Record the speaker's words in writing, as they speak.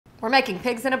We're making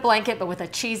pigs in a blanket, but with a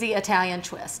cheesy Italian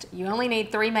twist. You only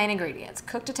need 3 main ingredients: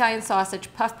 cooked Italian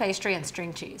sausage, puff pastry, and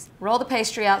string cheese. Roll the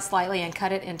pastry out slightly and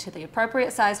cut it into the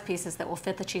appropriate sized pieces that will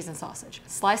fit the cheese and sausage.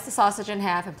 Slice the sausage in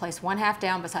half and place 1/2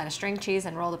 down beside a string cheese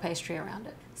and roll the pastry around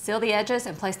it. Seal the edges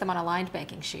and place them on a lined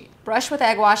baking sheet. Brush with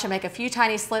egg wash and make a few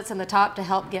tiny slits in the top to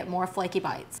help get more flaky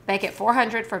bites. Bake at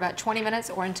 400 for about 20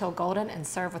 minutes or until golden, and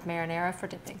serve with marinara for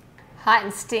dipping. Hot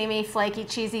and steamy, flaky,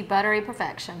 cheesy, buttery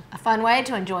perfection. A fun way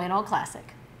to enjoy an old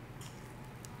classic.